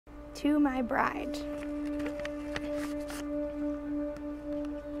To my bride.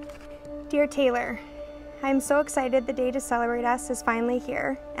 Dear Taylor, I am so excited the day to celebrate us is finally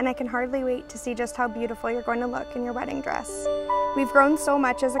here, and I can hardly wait to see just how beautiful you're going to look in your wedding dress. We've grown so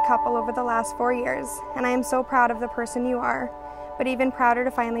much as a couple over the last 4 years, and I am so proud of the person you are, but even prouder to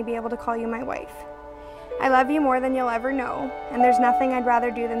finally be able to call you my wife. I love you more than you'll ever know, and there's nothing I'd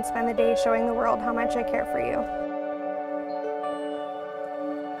rather do than spend the day showing the world how much I care for you.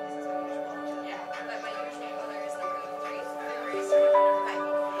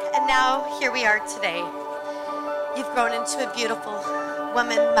 And now, here we are today. You've grown into a beautiful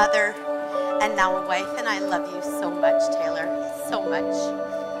woman, mother, and now a wife, and I love you so much, Taylor, so much.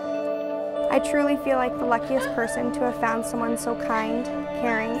 I truly feel like the luckiest person to have found someone so kind,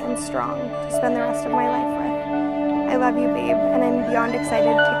 caring, and strong to spend the rest of my life with. I love you, babe, and I'm beyond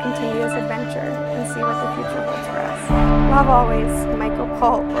excited to continue this adventure and see what the future holds for us. Love always, Michael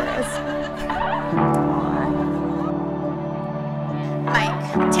Paul Orez.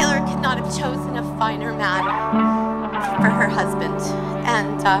 Mike, Taylor could not have chosen a finer man for her husband,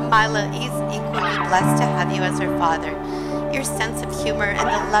 and Mila is equally blessed to have you as her father. Your sense of humor and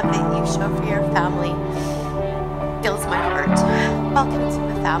the love that you show for your family fills my heart. Welcome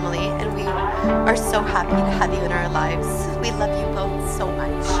to the family, and we are so happy to have you in our lives. We love you both so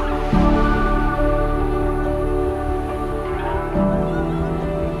much.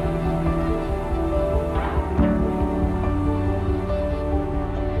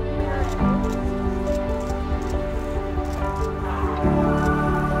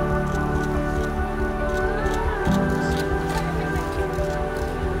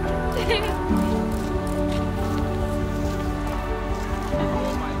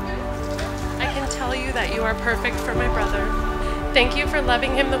 That you are perfect for my brother. Thank you for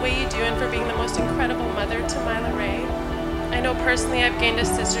loving him the way you do and for being the most incredible mother to Mila Ray. I know personally I've gained a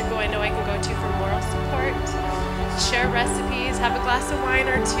sister who I know I can go to for moral support, share recipes, have a glass of wine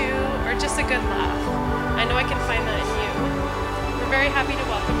or two, or just a good laugh. I know I can find that in you. We're very happy to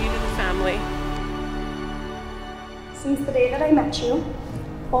welcome you to the family. Since the day that I met you,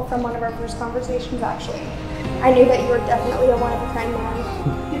 well, from one of our first conversations actually, I knew that you were definitely a one-of-a-kind man.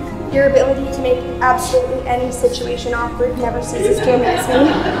 Your ability to make absolutely any situation awkward never ceases to amaze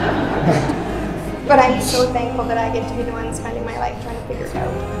me. But I'm so thankful that I get to be the one spending my life trying to figure it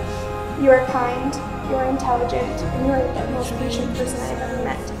out. You are kind, you are intelligent, and you are the most patient person I've ever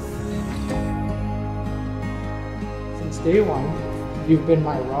met. Since day one, you've been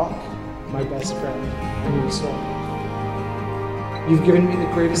my rock, my best friend, and your soul. You've given me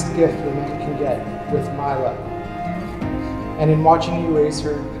the greatest gift a man can get with Mila. And in watching you raise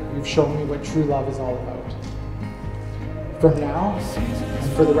her, you've shown me what true love is all about. From now,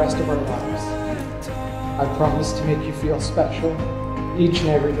 and for the rest of our lives, I promise to make you feel special each and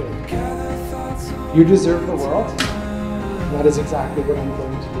every day. You deserve the world, and that is exactly what I'm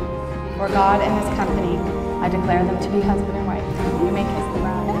going to do. For God and His company, I declare them to be husband and wife. You may kiss the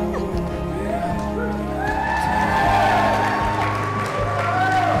bride.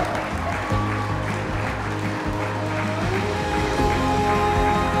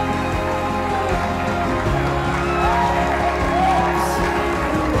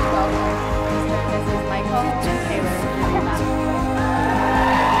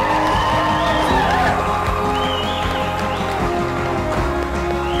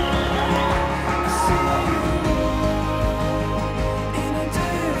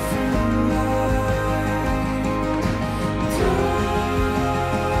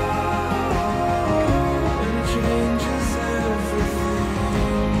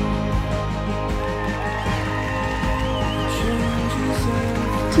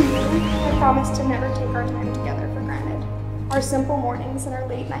 To you, I promise to never take our time together for granted. Our simple mornings and our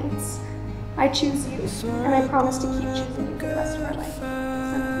late nights. I choose you, and I promise to keep choosing you for the rest of our life.